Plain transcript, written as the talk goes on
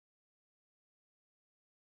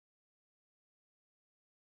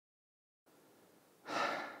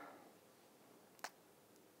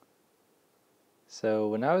So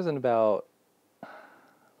when I was in about,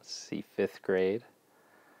 let's see, 5th grade,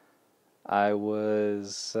 I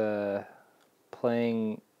was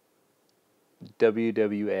playing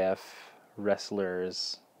WWF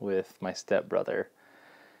wrestlers with my stepbrother.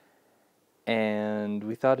 And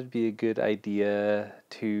we thought it'd be a good idea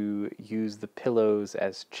to use the pillows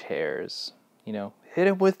as chairs. You know, hit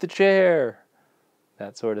him with the chair!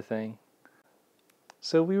 That sort of thing.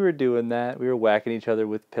 So we were doing that. We were whacking each other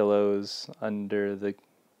with pillows under the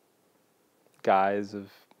guise of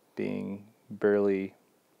being burly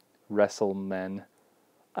wrestle men.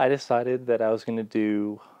 I decided that I was going to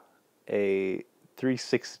do a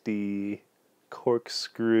 360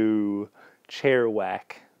 corkscrew chair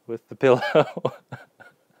whack with the pillow.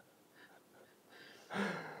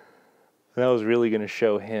 That was really going to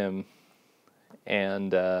show him.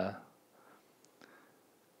 And I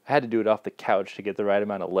had to do it off the couch to get the right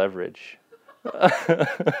amount of leverage.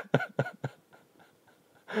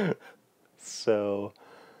 So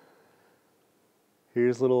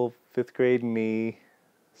here's little 5th grade me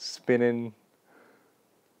spinning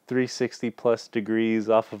 360 plus degrees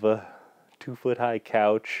off of a 2-foot high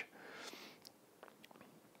couch.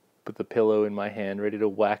 Put the pillow in my hand, ready to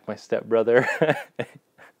whack my stepbrother.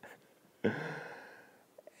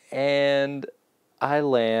 And I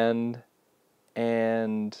land,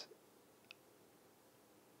 and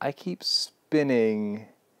I keep spinning,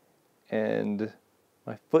 and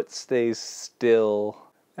my foot stays still,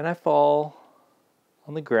 and I fall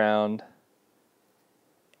on the ground,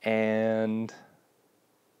 and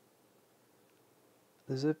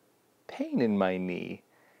there's a pain in my knee.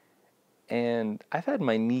 And I've had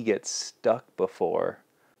my knee get stuck before.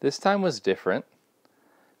 This time was different.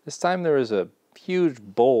 This time there was a huge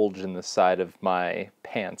bulge in the side of my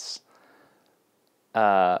pants,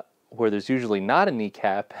 where there's usually not a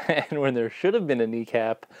kneecap, and when there should have been a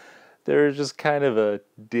kneecap, there was just kind of a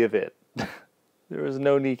divot. There was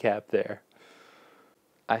no kneecap there.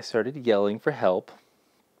 I started yelling for help,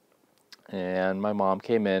 and my mom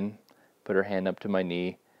came in, put her hand up to my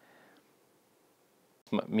knee.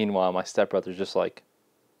 Meanwhile, my stepbrother's just like,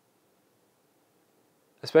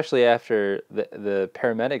 especially after the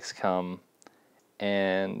paramedics come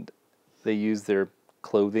and they use their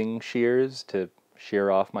clothing shears to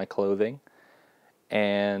shear off my clothing,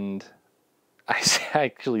 and I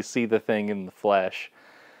actually see the thing in the flesh,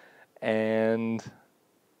 and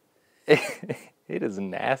it is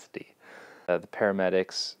nasty. The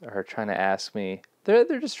paramedics are trying to ask me,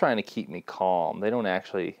 they're just trying to keep me calm. They don't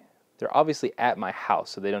actually... They're obviously at my house,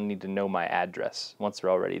 so they don't need to know my address once they're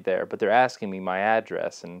already there. But they're asking me my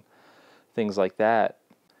address and things like that.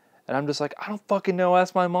 And I'm just like, I don't fucking know,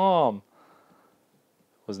 ask my mom.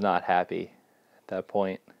 Was not happy at that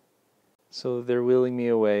point. So they're wheeling me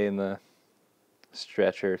away in the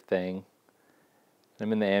stretcher thing.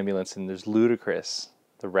 I'm in the ambulance, and there's Ludacris,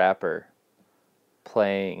 the rapper,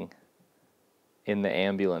 playing in the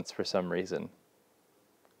ambulance for some reason.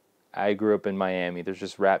 I grew up in Miami. There's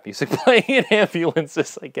just rap music playing in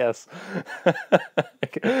ambulances, I guess.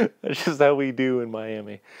 That's just how we do in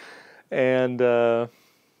Miami. And I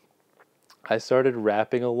started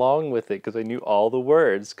rapping along with it because I knew all the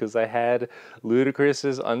words, because I had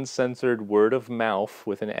Ludacris's uncensored Word of Mouth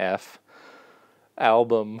with an F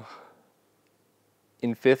album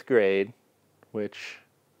in 5th grade, which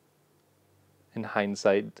in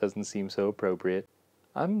hindsight doesn't seem so appropriate.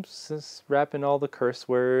 I'm just rapping all the curse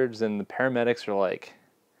words, and the paramedics are like,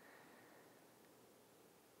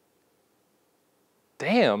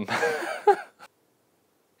 damn.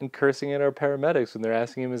 And cursing at our paramedics when they're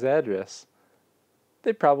asking him his address.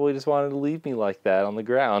 They probably just wanted to leave me like that on the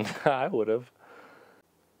ground. I would have.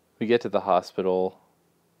 We get to the hospital,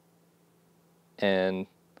 and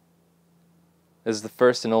this is the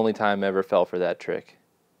first and only time I ever fell for that trick.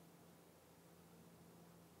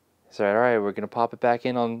 So, all right, we're going to pop it back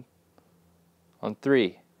in on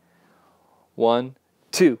 3. 1,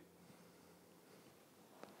 2.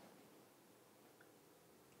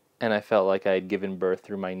 And I felt like I had given birth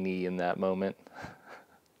through my knee in that moment.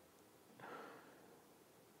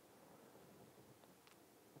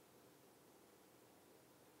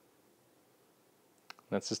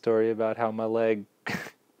 That's the story about how my leg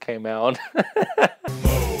came out.